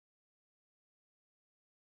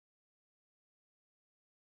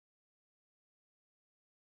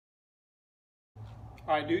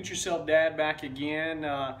All right, do-it-yourself dad back again.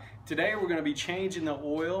 Today we're going to be changing the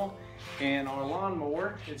oil in our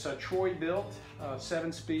lawnmower. It's a Troy built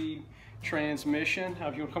 7-speed transmission.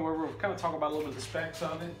 If you want to come over, we'll kind of talk about a little bit of the specs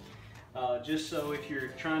of it. Just so if you're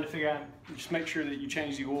trying to figure out, just make sure that you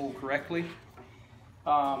change the oil correctly.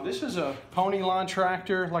 This is a pony line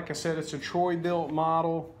tractor. Like I said, it's a Troy built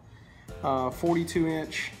model,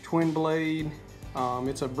 42-inch twin blade.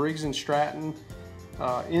 It's a Briggs & Stratton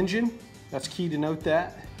engine. That's key to note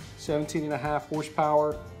that. 17.5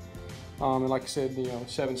 horsepower. And like I said,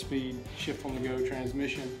 7-speed shift on the go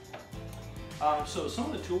transmission. So some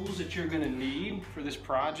of the tools that you're going to need for this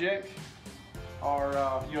project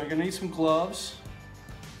are, you're going to need some gloves.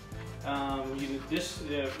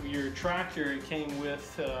 Your tractor came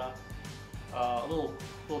with a little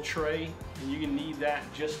tray, and you're going to need that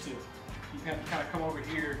just to, you can kind of come over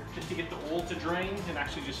here just to get the oil to drain. It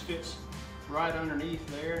actually just fits right underneath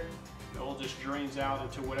there. The oil just drains out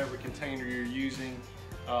into whatever container you're using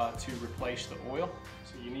to replace the oil.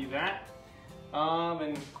 So you need that.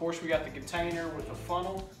 And of course we got the container with the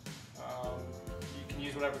funnel. You can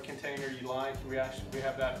use whatever container you like. We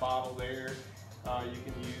have that bottle there. You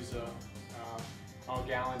can use a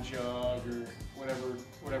gallon jug or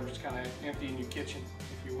whatever's kind of empty in your kitchen,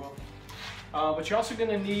 if you will. But you're also going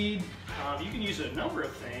to need, you can use a number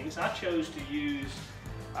of things. I chose to use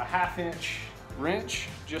a 1/2-inch wrench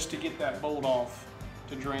just to get that bolt off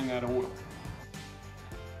to drain that oil.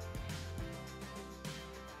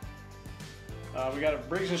 We got a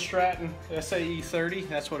Briggs & Stratton SAE 30,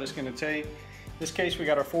 that's what it's going to take. In this case we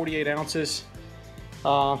got our 48 ounces.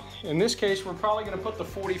 In this case we're probably going to put the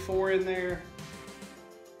 44 in there.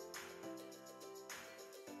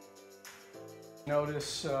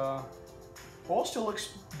 Notice oil still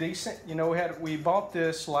looks decent. We bought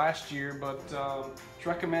this last year, but it's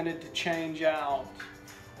recommended to change out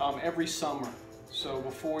every summer. So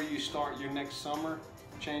before you start your next summer,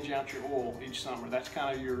 change out your oil each summer. That's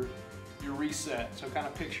kind of your reset. So kind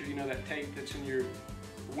of picture, that tape that's in your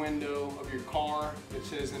window of your car that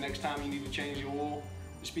says the next time you need to change the oil.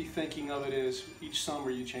 Just be thinking of it as each summer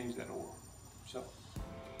you change that oil. So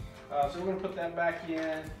we're going to put that back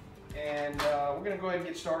in. And we're going to go ahead and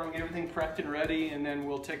get started and get everything prepped and ready, and then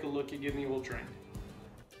we'll take a look at getting the oil drained.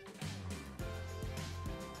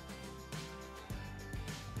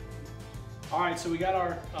 All right, so we got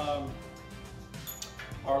our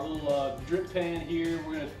little drip pan here.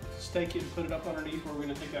 We're going to stake it and put it up underneath where we're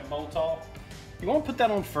going to take that bolt off. You want to put that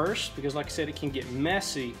on first because, like I said, it can get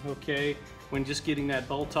messy, okay, when just getting that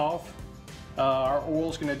bolt off. Our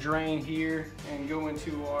oil's going to drain here and go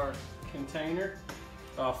into our container.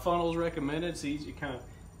 Funnel's recommended. It's easy, kind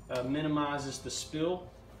of minimizes the spill.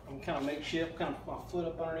 I'm kind of makeshift, kind of put my foot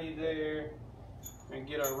up underneath there and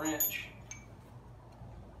get our wrench.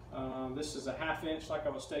 This is a 1/2 inch like I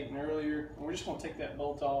was stating earlier. And we're just going to take that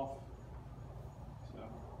bolt off.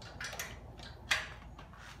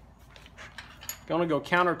 Going to go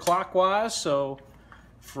counterclockwise, so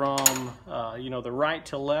from the right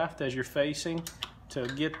to left as you're facing to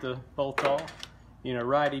get the bolt off.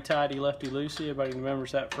 Righty-tighty, lefty-loosey. Everybody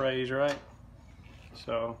remembers that phrase, right?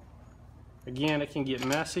 So, again, it can get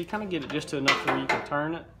messy. Kind of get it just to enough where you can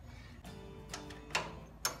turn it.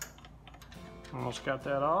 Almost got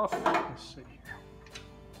that off. Let's see here.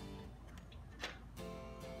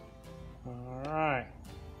 All right.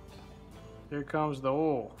 Here comes the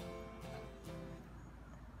oil.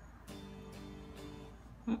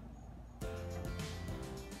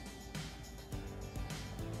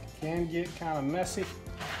 Can get kind of messy.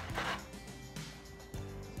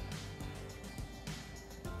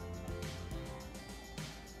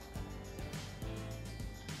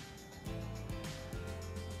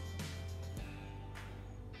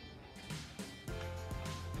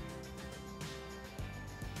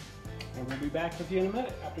 And we'll be back with you in a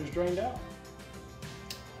minute after it's drained out.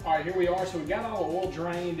 All right, here we are. So we got all the oil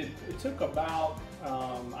drained. It took about,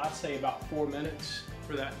 I'd say about 4 minutes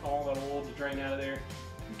for all that oil to drain out of there.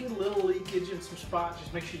 You get a little leakage in some spots.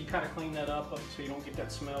 Just make sure you kind of clean that up so you don't get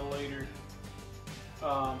that smell later.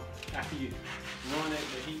 After you run it,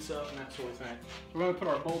 it heats up and that sort of thing. We're going to put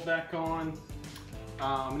our bolt back on,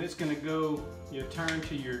 and it's going to go. Turn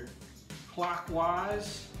to your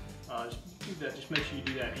clockwise. Just make sure you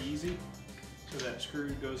do that easy so that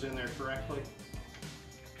screw goes in there correctly.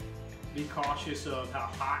 Be cautious of how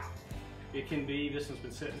hot it can be. This one's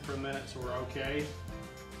been sitting for a minute, so we're okay.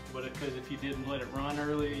 But because if you didn't let it run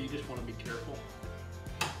earlier, you just want to be careful.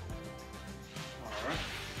 All right.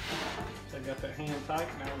 So I got that hand tight.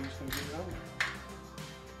 Now we're just going to get it over.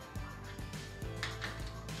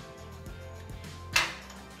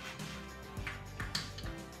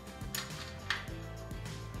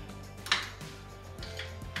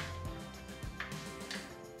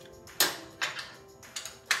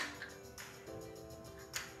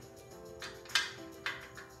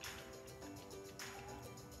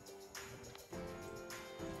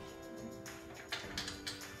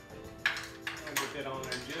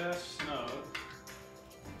 there just snug.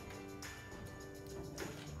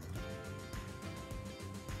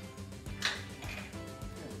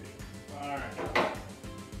 Alright,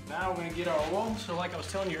 now we're going to get our oil. So like I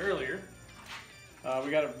was telling you earlier,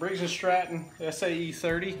 we got a Briggs & Stratton SAE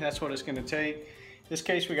 30. That's what it's going to take. In this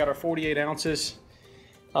case, we got our 48 ounces.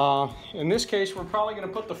 In this case, we're probably going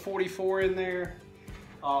to put the 44 in there.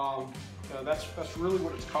 That's really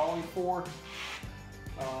what it's calling for,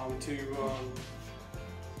 to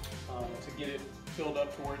get it filled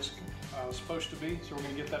up to where it's supposed to be. So we're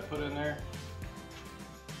going to get that put in there.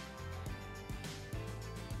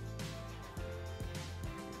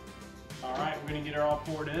 All right, we're going to get it all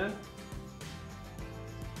poured in.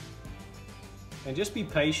 And just be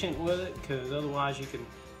patient with it, because otherwise you can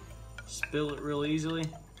spill it real easily.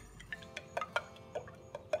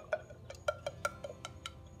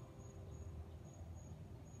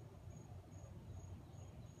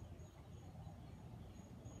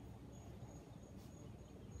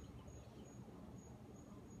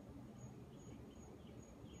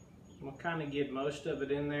 I'm gonna kind of get most of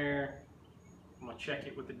it in there. I'm gonna check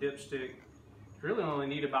it with the dipstick. Really only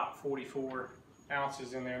need about 44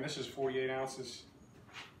 ounces in there, and this is 48 ounces.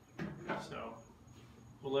 So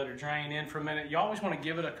we'll let it drain in for a minute. You always want to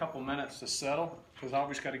give it a couple minutes to settle, because I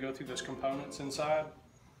always got to go through those components inside.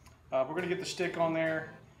 We're gonna get the stick on there.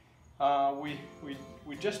 We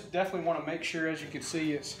just definitely want to make sure, as you can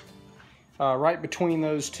see, it's right between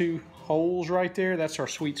those two holes right there. That's our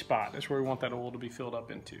sweet spot. That's where we want that oil to be filled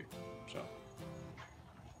up into. So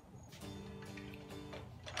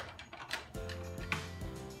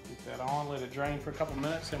get that on, let it drain for a couple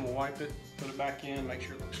minutes, then we'll wipe it, put it back in, make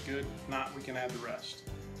sure it looks good. If not, we can add the rest.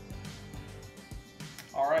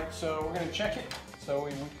 All right, so we're gonna check it. So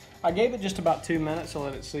I gave it just about 2 minutes to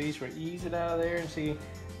let it seize. We'll ease it out of there and see.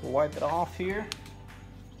 We'll wipe it off here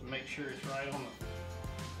just to make sure it's right on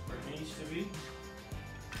where it needs to be.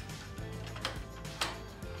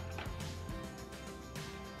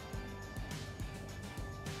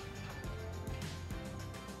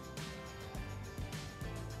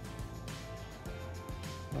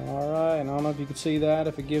 All right, I don't know if you can see that,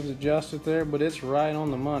 if it gives it justice there, but it's right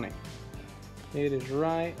on the money. It is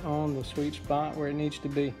right on the sweet spot where it needs to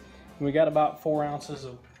be. And we got about 4 ounces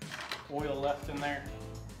of oil left in there.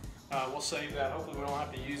 We'll save that. Hopefully we don't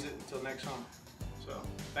have to use it until next summer. So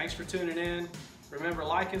thanks for tuning in. Remember,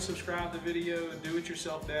 like and subscribe to the video. Do it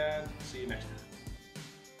yourself, Dad. See you next time.